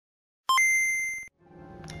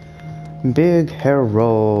Big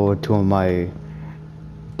hello to my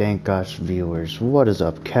dank gosh viewers. What is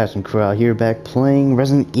up? Kasin Koral here, back playing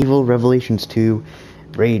Resident Evil Revelations 2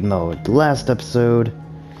 Raid Mode. The last episode,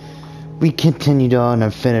 we continued on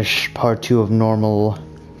and finished part 2 of the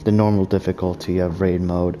normal difficulty of Raid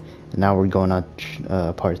Mode. And now we're going on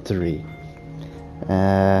part 3.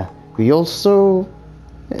 We also,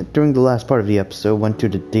 during the last part of the episode, went to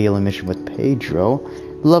the daily mission with Pedro.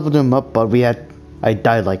 Leveled him up, but I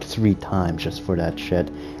died like 3 times just for that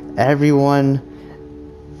shit. Every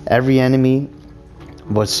enemy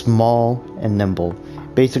was small and nimble.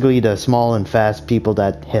 Basically the small and fast people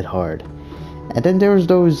that hit hard. And then there was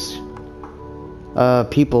those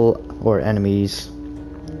people or enemies.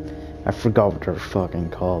 I forgot what they're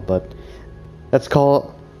fucking called, but let's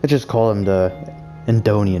just call them the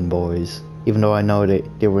Indonian boys. Even though I know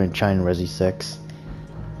they were in China Resi 6.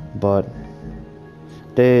 But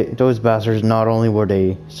those bastards, not only were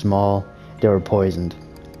they small, they were poisoned.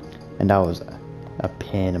 And that was a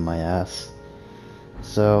pain in my ass.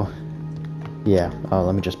 So, yeah,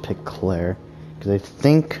 let me just pick Claire. Because I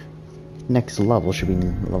think next level should be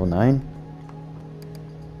level 9.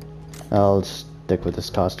 I'll stick with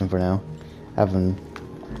this costume for now. I haven't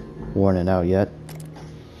worn it out yet.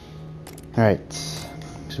 Alright,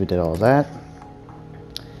 so we did all that.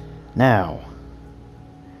 Now,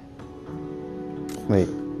 wait.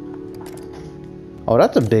 Oh,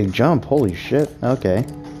 that's a big jump. Holy shit. Okay.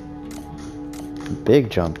 Big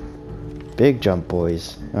jump. Big jump,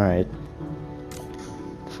 boys. Alright.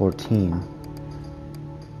 14.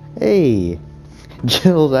 Hey!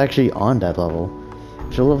 Jill's actually on that level.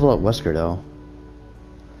 She'll level up Wesker, though.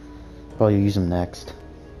 Probably use him next.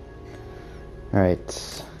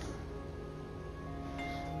 Alright.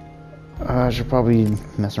 I should probably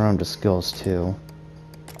mess around with skills, too.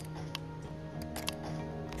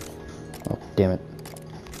 Oh, damn it.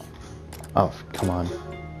 Oh, come on.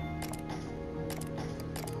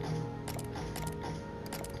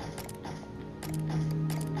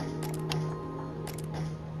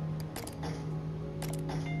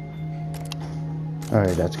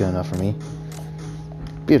 Alright, that's good enough for me.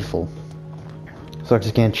 Beautiful. So I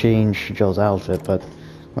just can't change Jill's outfit, but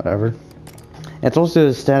whatever. It's also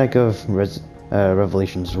the static of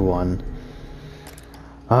Revelations 1.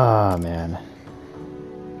 Ah, man.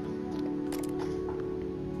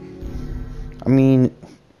 I mean,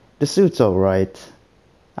 the suit's alright.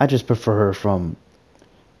 I just prefer her from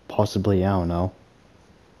possibly, I don't know,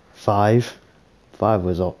 5. 5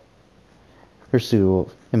 was all. Her suit,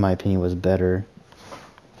 in my opinion, was better.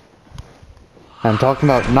 I'm talking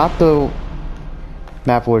about not the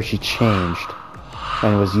map where she changed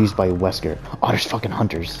and it was used by Wesker. Oh, there's fucking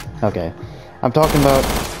hunters. Okay. I'm talking about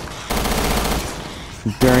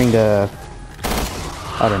during the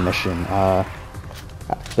other mission.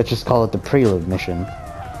 Let's just call it the prelude mission.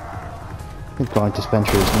 Going to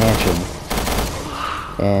Spencer's mansion.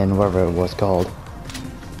 And whatever it was called.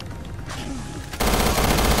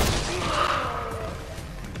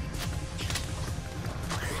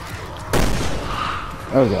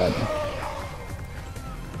 Oh god.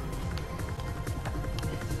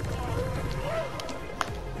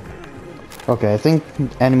 Okay, I think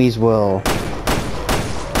enemies will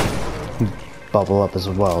bubble up as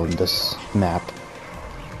well in this map.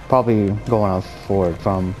 Probably going on forward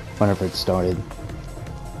from whenever it started.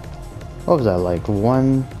 What was that, like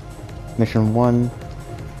mission 1,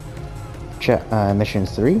 mission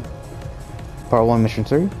 3? Part 1, mission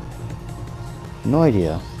 3? No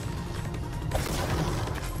idea.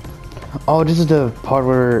 Oh, this is the part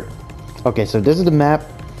where... Okay, so this is the map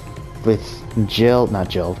with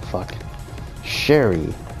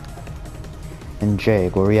Sherry and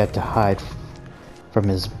Jake, where we had to hide from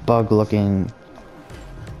his bug-looking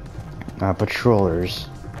patrollers.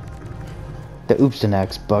 The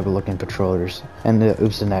Oopsenex bug-looking patrollers. And the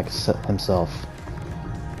Oopsenex himself.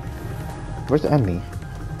 Where's the enemy?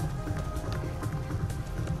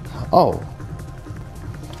 Oh.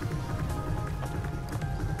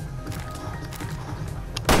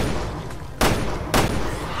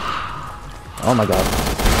 Oh my god.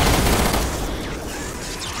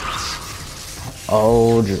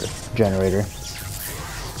 Oh, generator.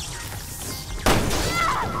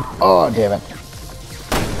 Oh, damn it.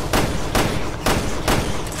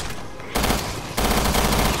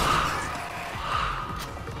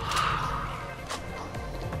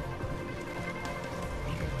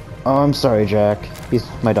 Oh, I'm sorry, Jack.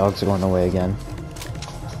 My dogs are going away again.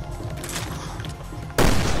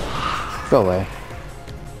 Go away.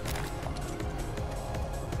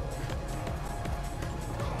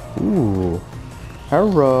 Ooh.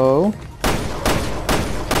 Hello.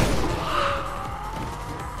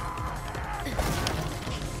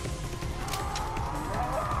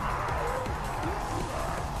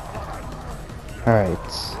 Alright.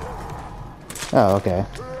 Oh, okay.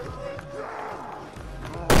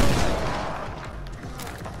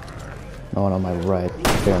 No one on my right.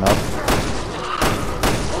 Fair enough.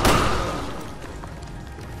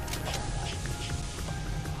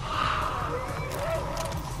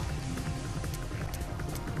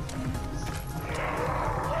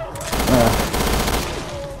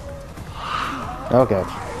 Okay.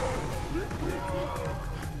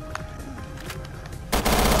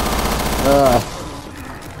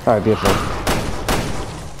 Alright, beautiful.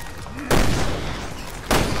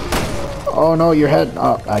 Oh no, your head.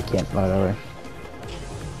 Oh, I can't. Whatever.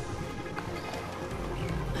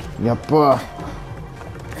 Yep.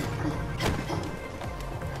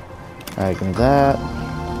 Alright, give me that.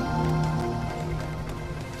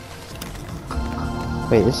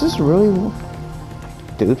 Wait, is this really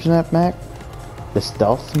the Oops map? The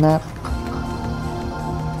stealth map?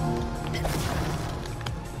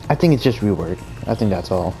 I think it's just rework. I think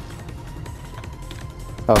that's all.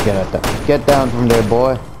 Oh, get down from there,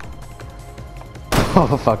 boy.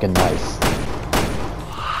 Oh, fucking nice.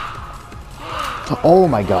 Oh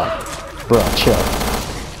my god. Bro, chill.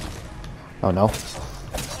 Oh no.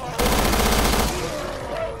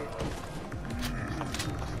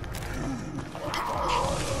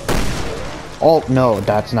 Oh no,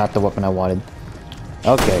 that's not the weapon I wanted.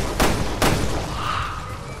 Okay.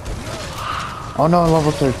 Oh no, I'm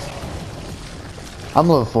level 13. I'm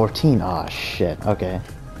level 14. Ah, shit. Okay.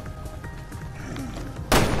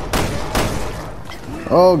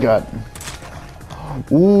 Oh god.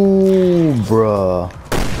 Ooh, bruh.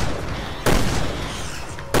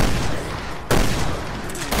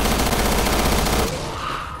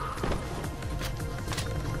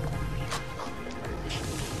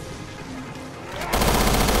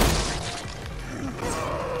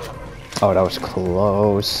 Oh, that was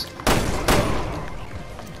close.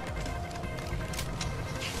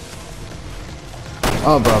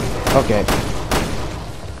 Oh, bro. Okay.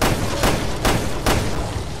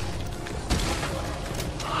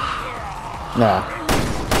 Nah.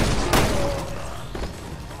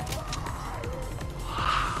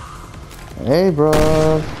 Hey,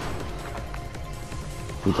 bro.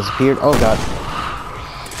 He disappeared. Oh, God.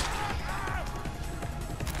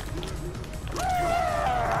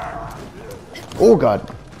 Oh, God.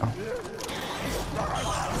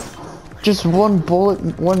 Just one bullet,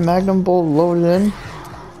 one magnum bolt loaded in.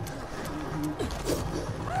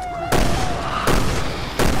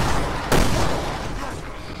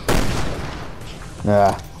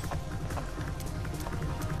 Nah.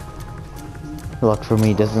 Luck for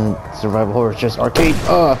me doesn't survival horror, it's just arcade.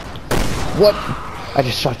 What? I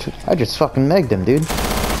just fucking megged him, dude.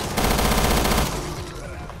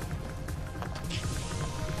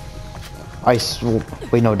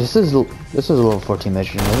 Wait, no, this is a level 14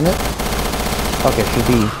 mission, isn't it? Okay, should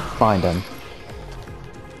be fine then.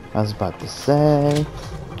 I was about to say.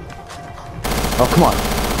 Oh, come on.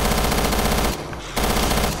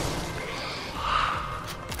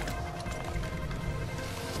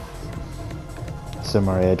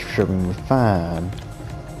 Summer edge should be fine.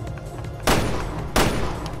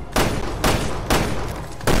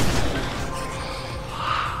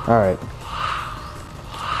 Alright.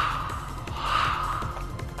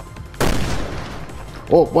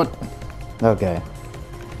 Oh, what? Okay.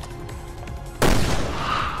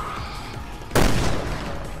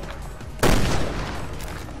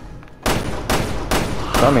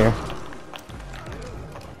 Come here.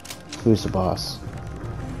 Who's the boss?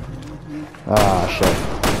 Ah, shit.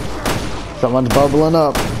 Someone's bubbling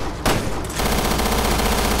up.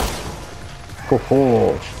 Ho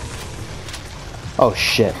ho. Oh,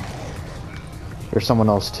 shit. There's someone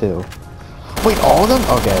else, too. Wait, all of them?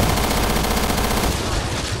 Okay.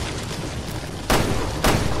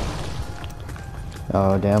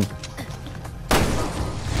 Oh, damn.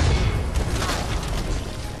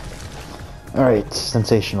 Alright,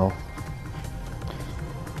 sensational.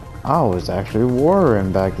 I was actually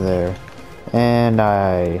worrying back there. And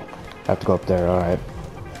I have to go up there, alright.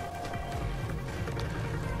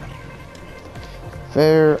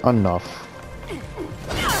 Fair enough.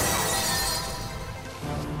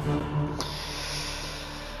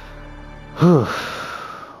 Whew.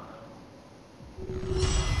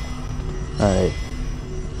 Alright.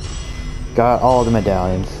 Got all the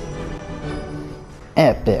medallions.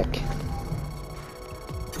 Epic.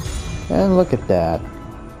 And look at that.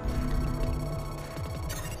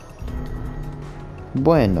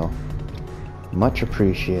 Bueno. Much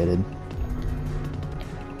appreciated.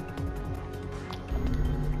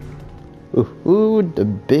 Ooh, the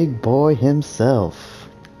big boy himself.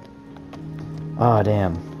 Ah,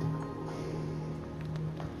 damn.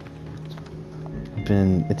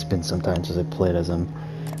 It's been some time since I played as him.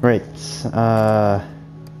 Right.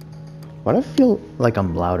 Why do I feel like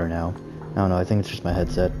I'm louder now? I don't know. I think it's just my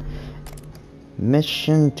headset.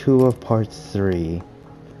 Mission 2 of Part 3.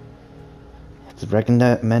 It's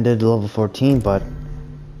recommended level 14, but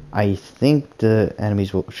I think the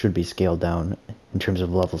enemies should be scaled down in terms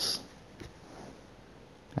of levels.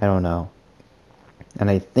 I don't know. And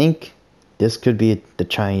I think this could be the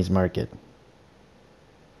Chinese market.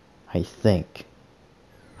 I think.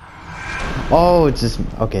 Oh, it's this.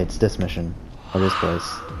 Okay, it's this mission. Or this place.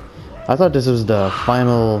 I thought this was the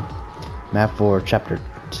final map for chapter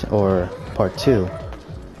or part 2.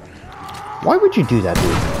 Why would you do that,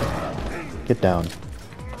 dude? Get down.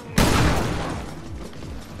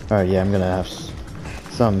 Alright, yeah, I'm gonna have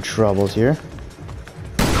some troubles here.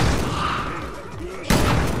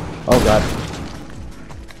 Oh god.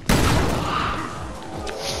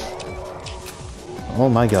 Oh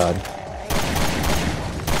my god.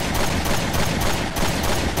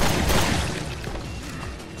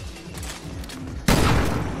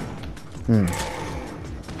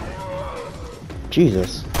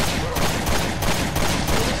 Jesus.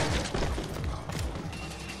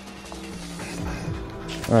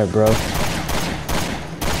 Alright, bro.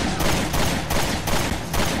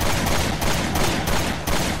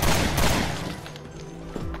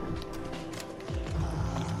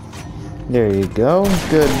 There you go.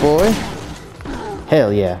 Good boy.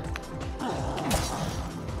 Hell yeah.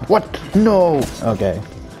 What? No! Okay.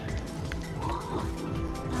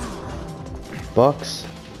 Box.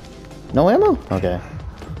 No ammo? Okay.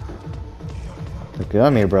 Okay,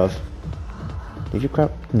 I'm here, bruv. Did you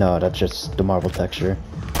crap? No, that's just the marble texture.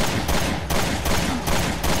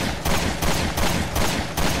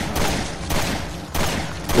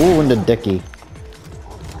 Ooh, in the dicky.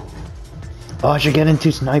 Oh, I should get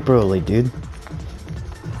into sniper early, dude.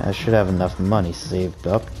 I should have enough money saved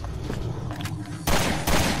up.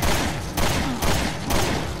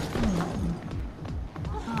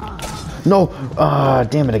 No! Ah,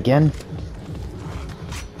 damn it again.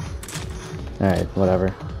 Alright,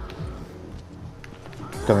 whatever.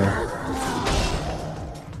 Come here.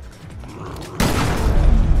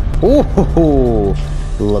 Ooh,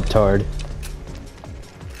 libtard.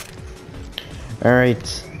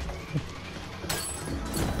 Alright.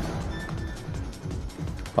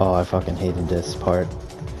 Oh, I fucking hated this part.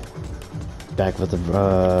 Back with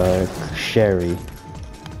the Sherry.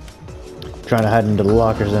 Trying to hide into the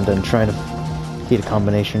lockers and then trying to hit a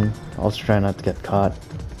combination. Also trying not to get caught.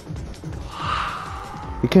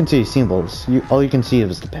 You couldn't see symbols. All you can see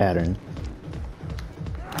was the pattern.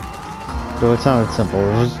 So it sounded simple.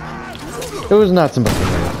 It was not simple for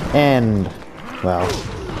me. And well,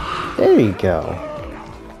 there you go.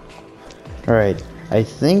 Alright, I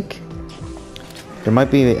think there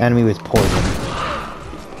might be an enemy with poison.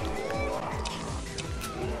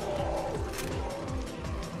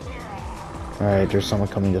 Alright, there's someone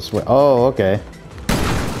coming this way. Oh, okay.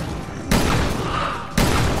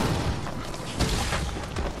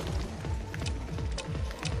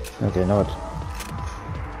 Okay, know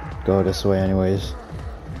what? Go this way anyways.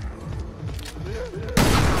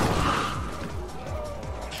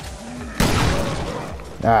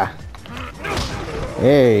 Ah.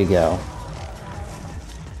 There you go.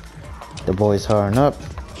 The boy's hard up.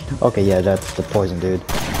 Okay, yeah, that's the poison dude.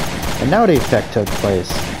 And now the effect took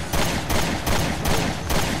place.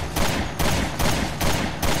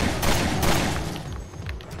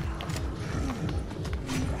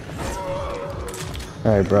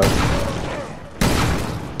 Alright, bro.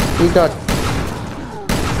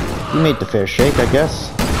 You made the fair shake, I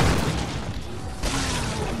guess.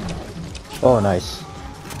 Oh, nice.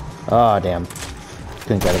 Ah, damn.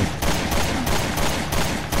 Couldn't get him.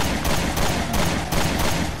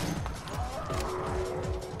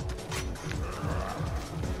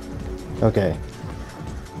 Okay.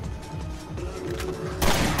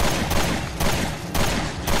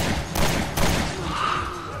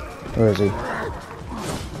 Where is he?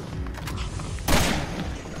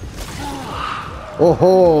 Oh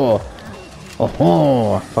ho! Oh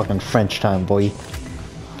ho! Fucking French time, boy.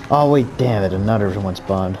 Oh wait, damn it! Another one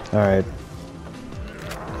spawned. All right.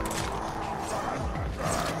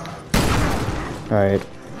 All right.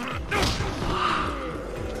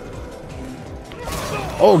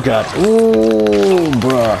 Oh god! Ooh,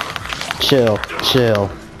 bruh. Chill,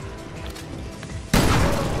 chill.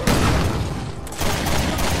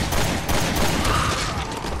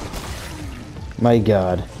 My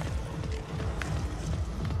god.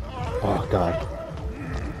 Oh god.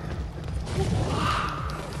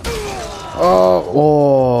 Oh,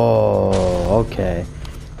 okay.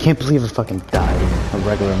 Can't believe I fucking died in a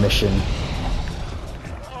regular mission.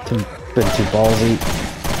 Been too ballsy.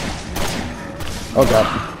 Oh god.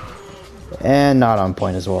 And not on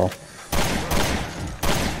point as well.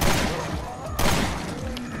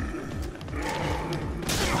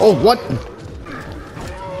 Oh, what?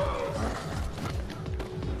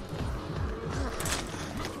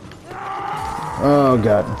 Oh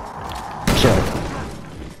god. Chill.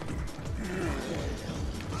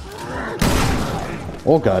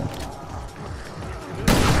 Oh god.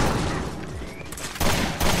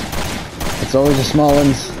 It's always the small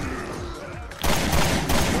ones.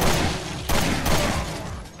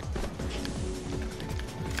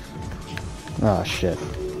 Oh shit.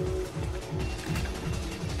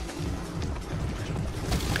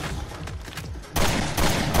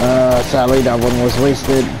 Sadly that one was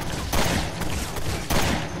wasted.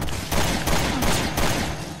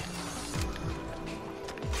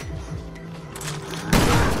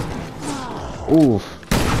 Oof.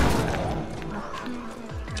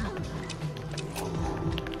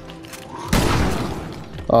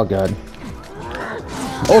 Oh god.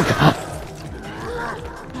 Oh god.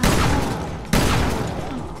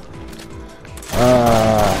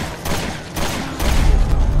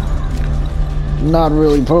 Not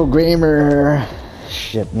really pro gamer.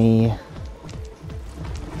 Shit me.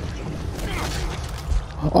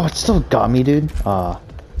 Oh, it still got me, dude.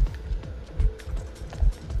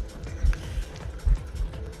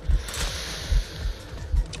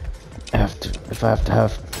 If I have to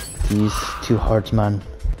have these 2 hearts, man.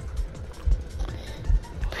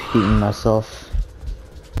 Beating myself.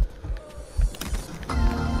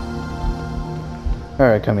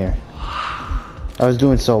 Alright, come here. I was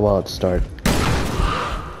doing so well at the start.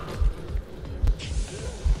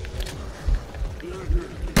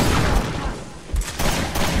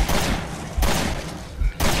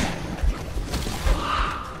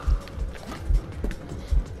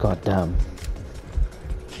 God damn.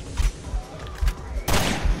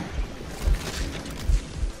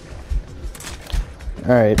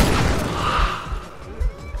 Alright.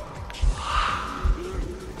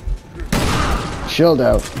 Chilled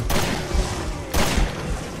out.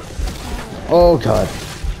 Oh god.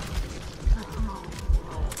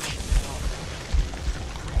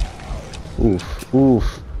 Oof,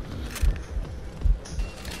 oof.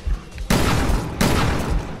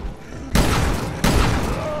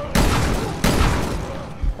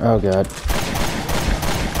 Oh god.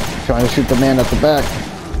 Trying to shoot the man at the back.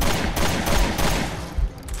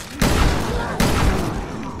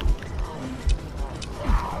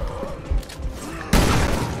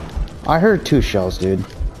 I heard 2 shells, dude.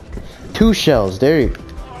 2 shells, there you...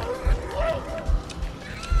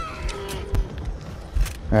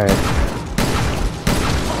 Alright.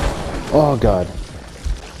 Oh god.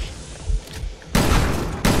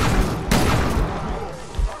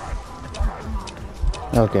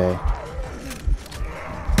 Okay.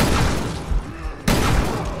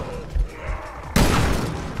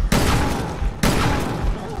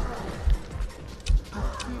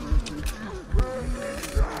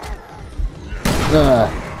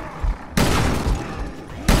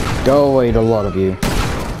 Go away to a lot of you.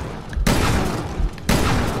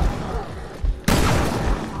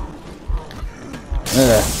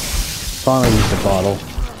 Finally used the bottle.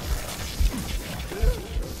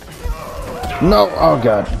 No! Oh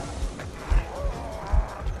god.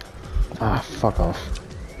 Ah, fuck off.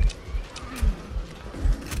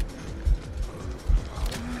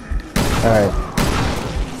 Alright.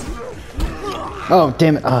 Oh,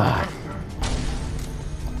 damn it. Ah.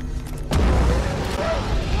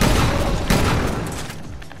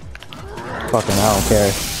 Fucking I don't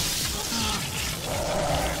care.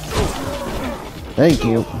 Thank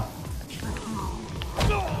you.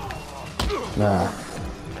 Nah.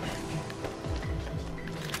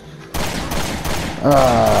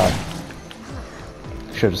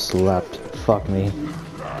 Should have slept. Fuck me.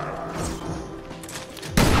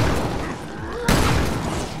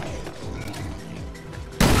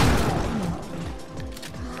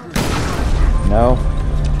 No.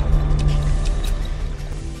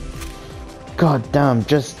 God damn,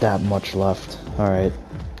 just that much left. Alright.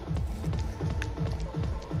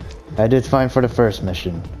 I did fine for the first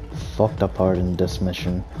mission. Fucked up hard in this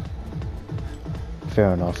mission.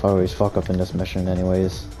 Fair enough, I always fuck up in this mission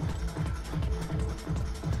anyways.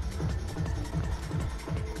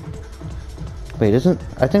 Wait,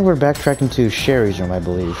 I think we're backtracking to Sherry's room, I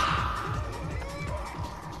believe.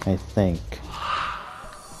 I think.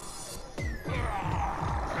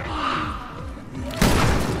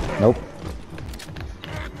 Nope.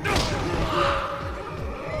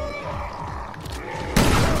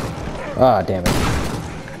 Ah, damn it.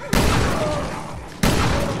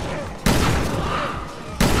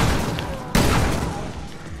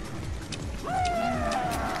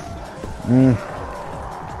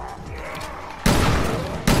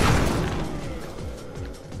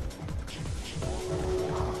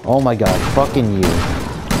 Oh my god, fucking you.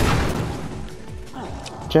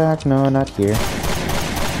 Jack, no, not here.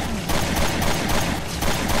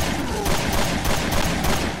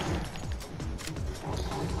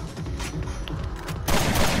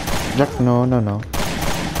 Jack, no, no, no.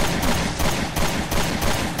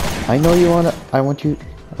 I know you wanna, I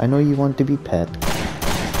know you want to be pet.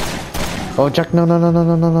 Oh, Jack, no, no, no, no,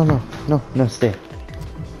 no, no, no, no. No, no, stay.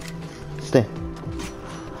 Stay.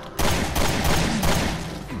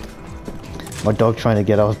 My dog trying to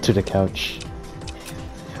get out to the couch.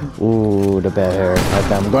 Ooh, the bad hair.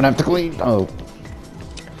 I'm gonna have to clean. Oh.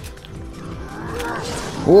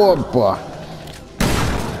 Whoa.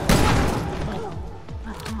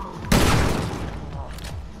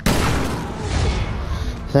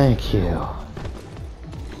 Thank you.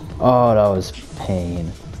 Oh, that was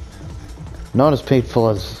pain. Not as painful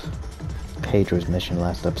as Pedro's mission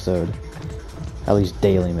last episode. At least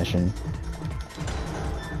daily mission.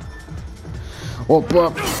 Whoop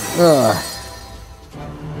whoop.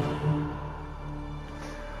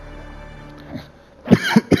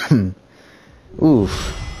 Oof.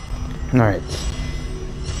 Alright.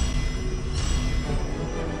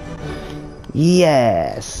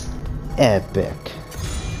 Yes! Epic.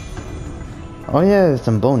 Oh yeah, there's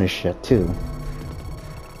some bonus shit too.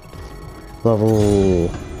 Level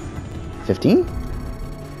 15?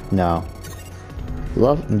 No.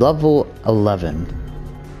 Level 11.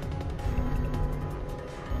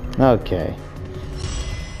 Okay.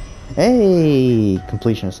 Hey!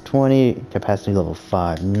 Completion is 20, capacity level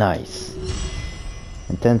 5. Nice.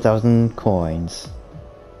 And 10,000 coins.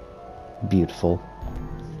 Beautiful.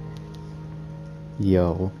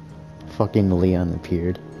 Yo. Fucking Leon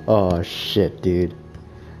appeared. Oh shit, dude.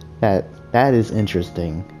 That is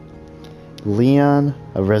interesting. Leon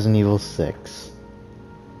of Resident Evil 6.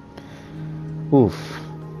 Oof.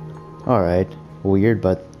 Alright. Weird,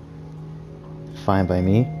 but fine by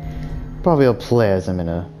me. Probably I'll play as him in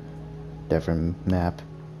a different map.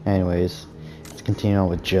 Anyways, let's continue on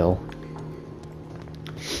with Jill.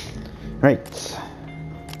 Right.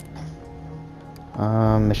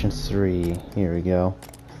 Mission 3. Here we go.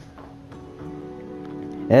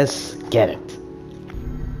 Let's get it.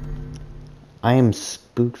 I am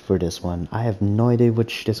spooked for this one. I have no idea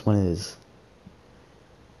which this one is.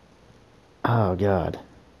 Oh god.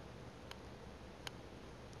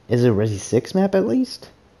 Is it a Resi 6 map at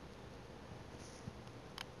least?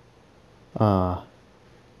 Oh,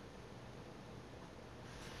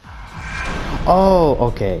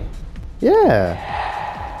 okay. Yeah.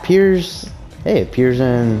 Appears. Hey, it appears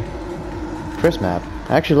in Chris map.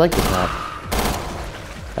 I actually like this map.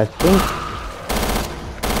 I think.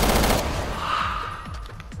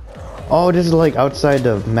 Oh, this is like outside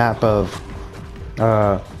the map of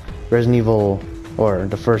Resident Evil, or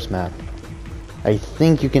the first map. I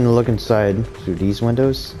think you can look inside through these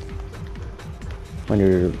windows when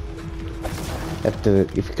you're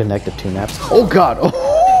if you connect the two maps. Oh god!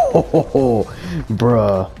 Oh,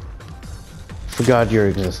 bruh. Forgot your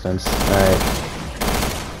existence. Alright.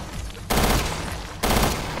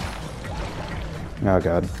 Oh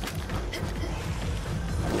god.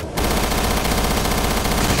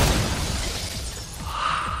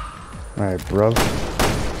 Alright, bro.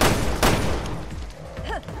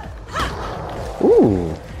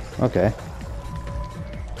 Ooh. Okay.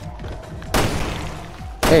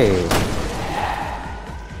 Hey.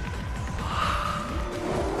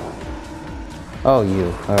 Oh,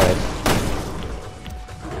 you. Alright.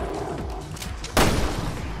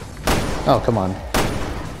 Oh, come on.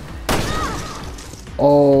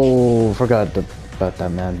 Oh, forgot about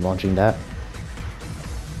that man launching that.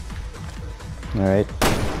 Alright.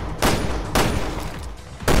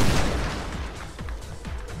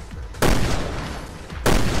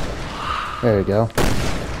 There we go.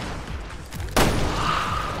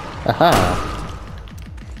 Aha!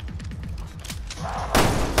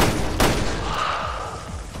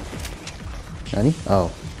 Ready? Oh,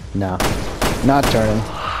 no. Not turning.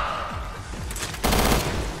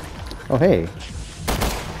 Oh, hey.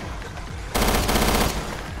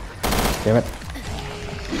 Damn it.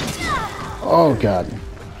 Oh, God.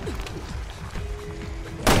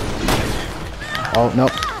 Oh, no.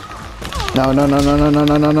 No, no, no, no, no, no,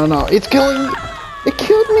 no, no, no, no. It's killing me. It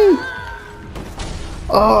killed me.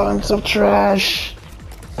 Oh, I'm so trash.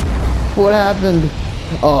 What happened?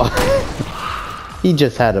 Oh.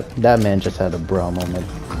 That man just had a bro moment.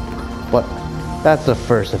 What? That's the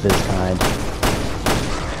first of his kind.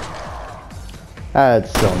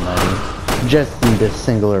 That's so many. Just in this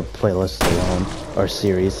singular playlist alone, or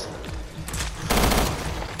series.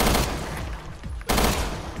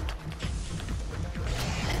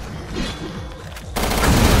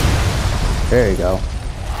 There you go.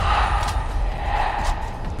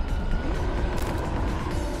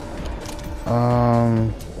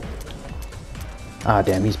 Ah,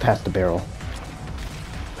 damn, he's past the barrel.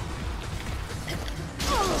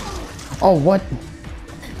 Oh, what?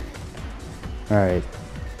 Alright.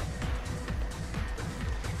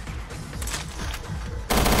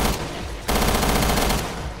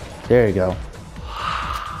 There you go.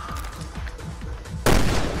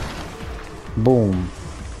 Boom.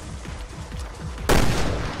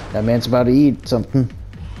 That man's about to eat something.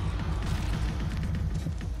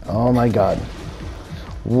 Oh my god.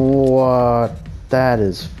 What? That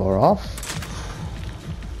is far off.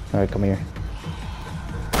 Alright, come here.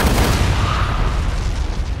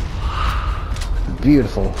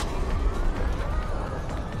 Beautiful.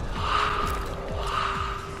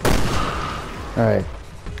 Alright.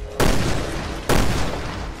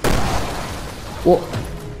 Whoa.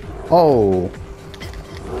 Oh.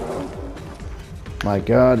 My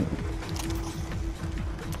god.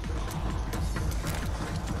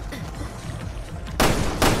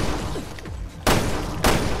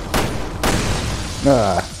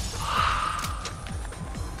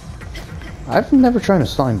 I've never tried a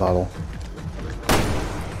slime bottle.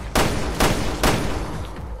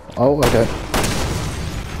 Oh, okay.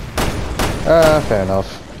 Fair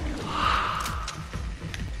enough.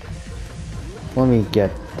 Let me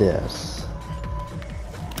get this.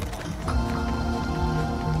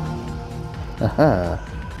 Aha.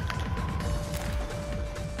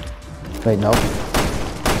 Wait, no.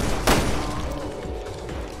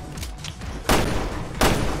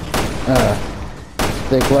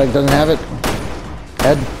 Thick leg doesn't have it.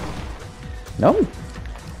 Head. No.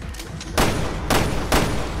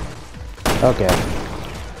 Okay.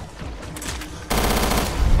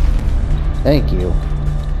 Thank you.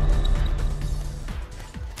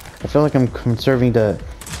 I feel like I'm conserving the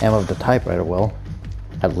ammo of the typewriter well.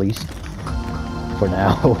 At least. For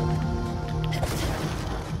now.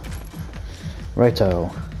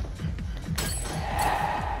 Righto.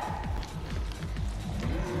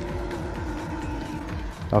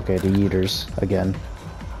 Okay, the eaters again.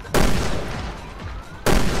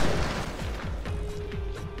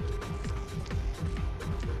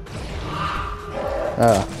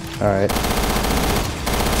 Ah, alright.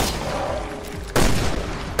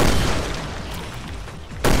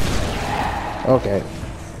 Okay.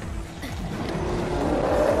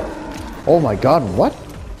 Oh my god, what?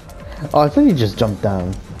 Oh, I thought he just jumped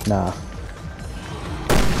down. Nah.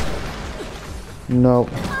 Nope.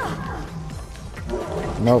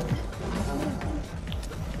 Nope.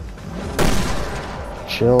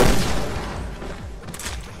 Chill.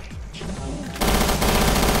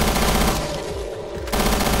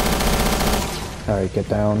 Alright, get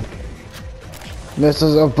down. This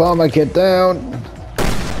is a bummer, get down!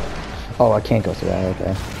 Oh, I can't go through that,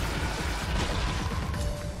 okay.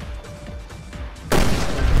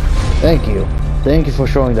 Thank you. Thank you for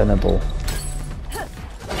showing the nipple.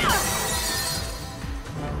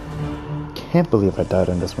 Can't believe I died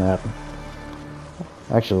on this map.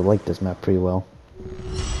 I actually like this map pretty well.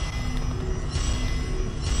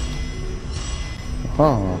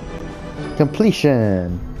 Huh.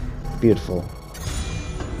 Completion! Beautiful.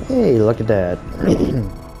 Hey, look at that.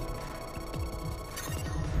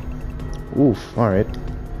 Oof, alright.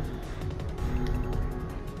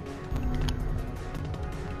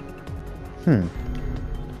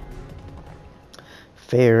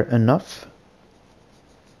 Fair enough.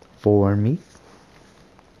 For me.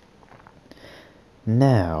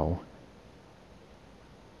 Now.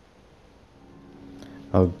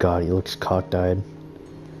 Oh god, he looks cockeyed.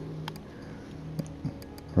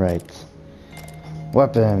 Right.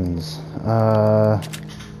 Weapons. Have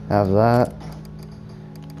that.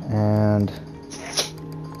 And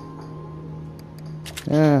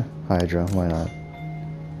yeah, Hydra, why not?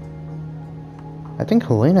 I think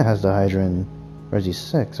Helena has the Hydra in Resi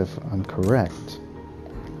 6 if I'm correct.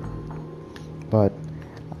 But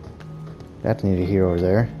that's neither here or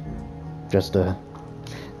there. Just a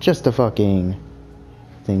fucking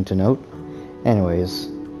thing to note. Anyways,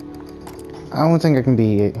 I don't think I can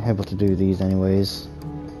be able to do these anyways.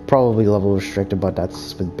 Probably level restricted, but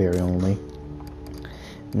that's with Barry only.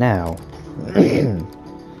 Now,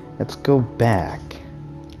 let's go back.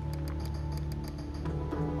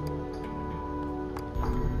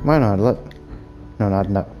 Why not? No, not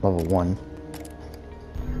level 1.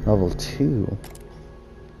 Level 2.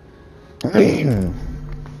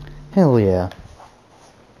 Hell yeah.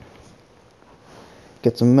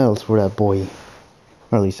 Get some medals for that boy.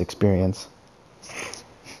 Or at least experience.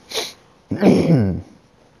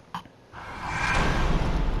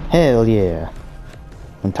 Hell yeah.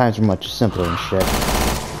 When times were much simpler and shit.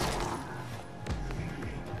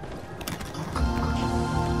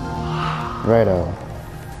 Righto.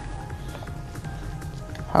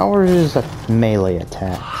 How are his melee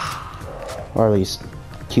attacks? Or at least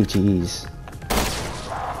QTEs.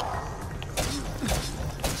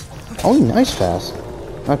 Oh, nice fast.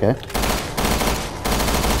 Okay.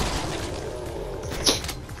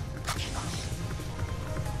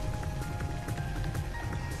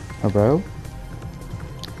 Oh, bro.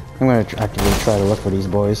 I'm gonna actively try to look for these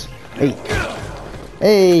boys. Hey!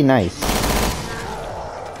 Hey, nice!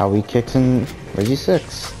 How he kicks in Resi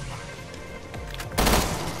 6.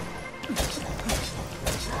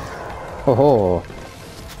 Oh ho!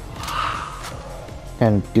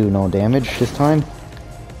 Can't do no damage this time.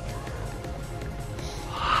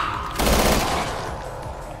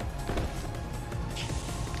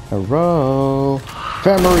 Hello!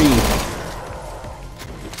 Infirmary!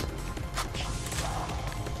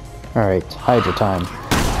 Alright, Hydra time.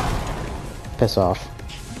 Piss off.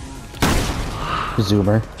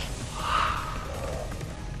 Zoomer.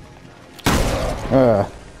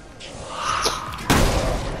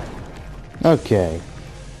 Okay.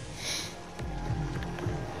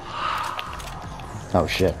 Oh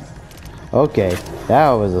shit. Okay, that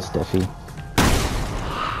was a stiffy.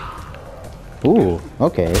 Ooh,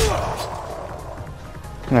 okay.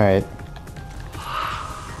 Alright.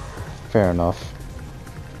 Fair enough.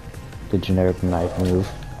 The generic knife move.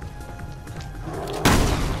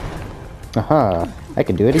 Aha! I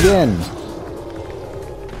can do it again!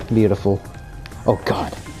 Beautiful. Oh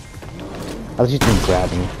god. I was just doing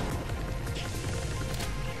grabbing.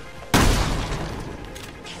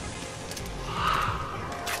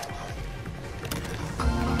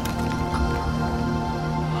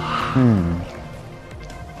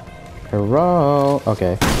 Hurrah!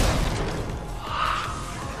 Okay.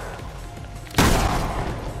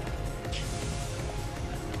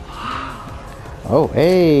 Oh,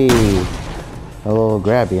 hey! A little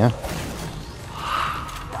grabby, huh?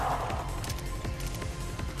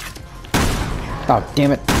 Oh,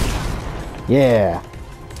 damn it! Yeah!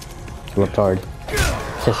 Whooped hard.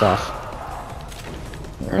 Piss off.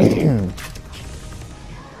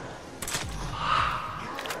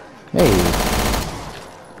 Hey!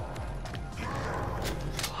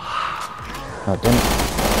 Oh, damn it.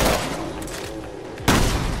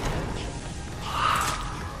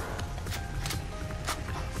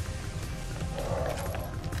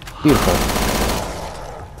 Beautiful.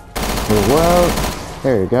 Move out.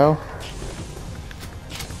 There you go.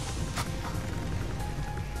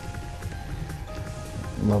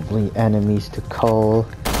 Lovely enemies to cull.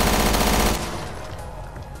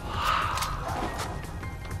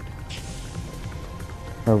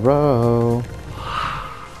 Hello.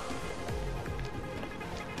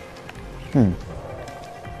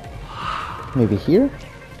 Maybe here?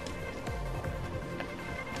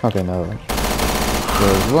 Okay, no.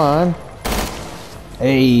 There's one.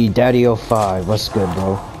 Hey, Daddy 05, what's good,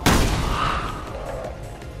 bro?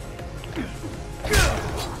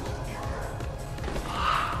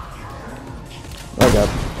 Look up.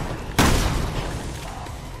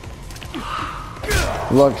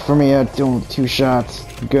 Luck for me at doing 2 shots.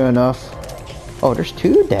 Good enough. Oh, there's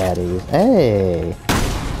 2 daddies. Hey.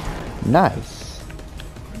 Nice.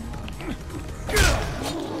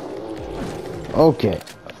 Okay.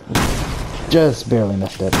 Just barely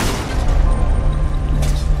missed it.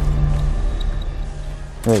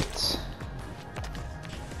 Wait.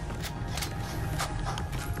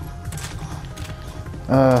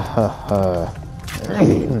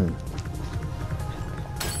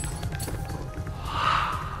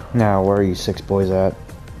 Now, where are you 6 boys at?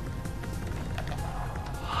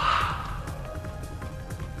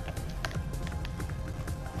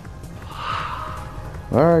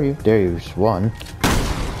 Where are you? There's one.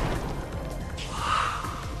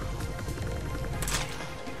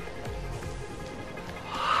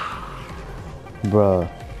 Bruh.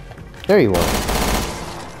 There you are.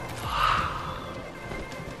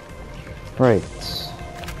 Right.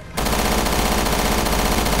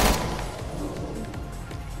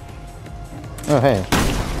 Oh, hey.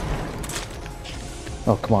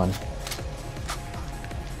 Oh, come on.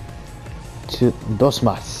 Dos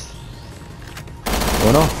más.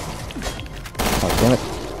 Uno. Oh, damn it.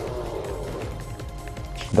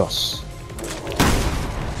 Dos.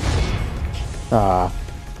 Ah.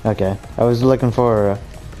 Okay. I was looking for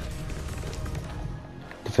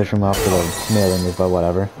to fish him off to the millions, but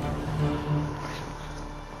whatever.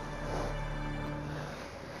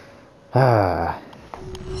 Ah.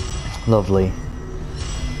 Lovely.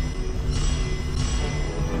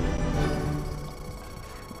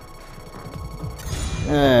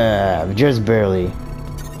 Just barely.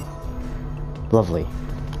 Lovely.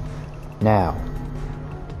 Now.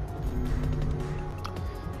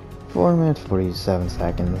 4 minutes 47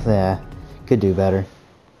 seconds. Yeah, could do better.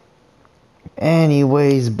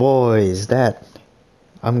 Anyways, boys,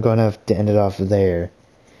 I'm gonna have to end it off there.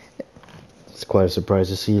 It's quite a surprise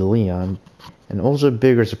to see Leon, and also a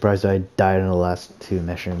bigger surprise that I died in the last 2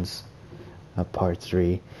 missions of part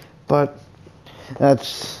 3. But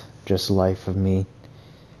that's just life of me.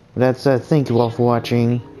 That's thank you all for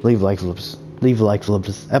watching. Leave a like for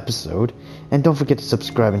this episode, and don't forget to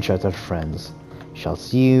subscribe and share with your friends. Shall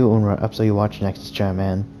see you on what episode you watch next,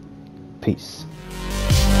 Chairman. Peace.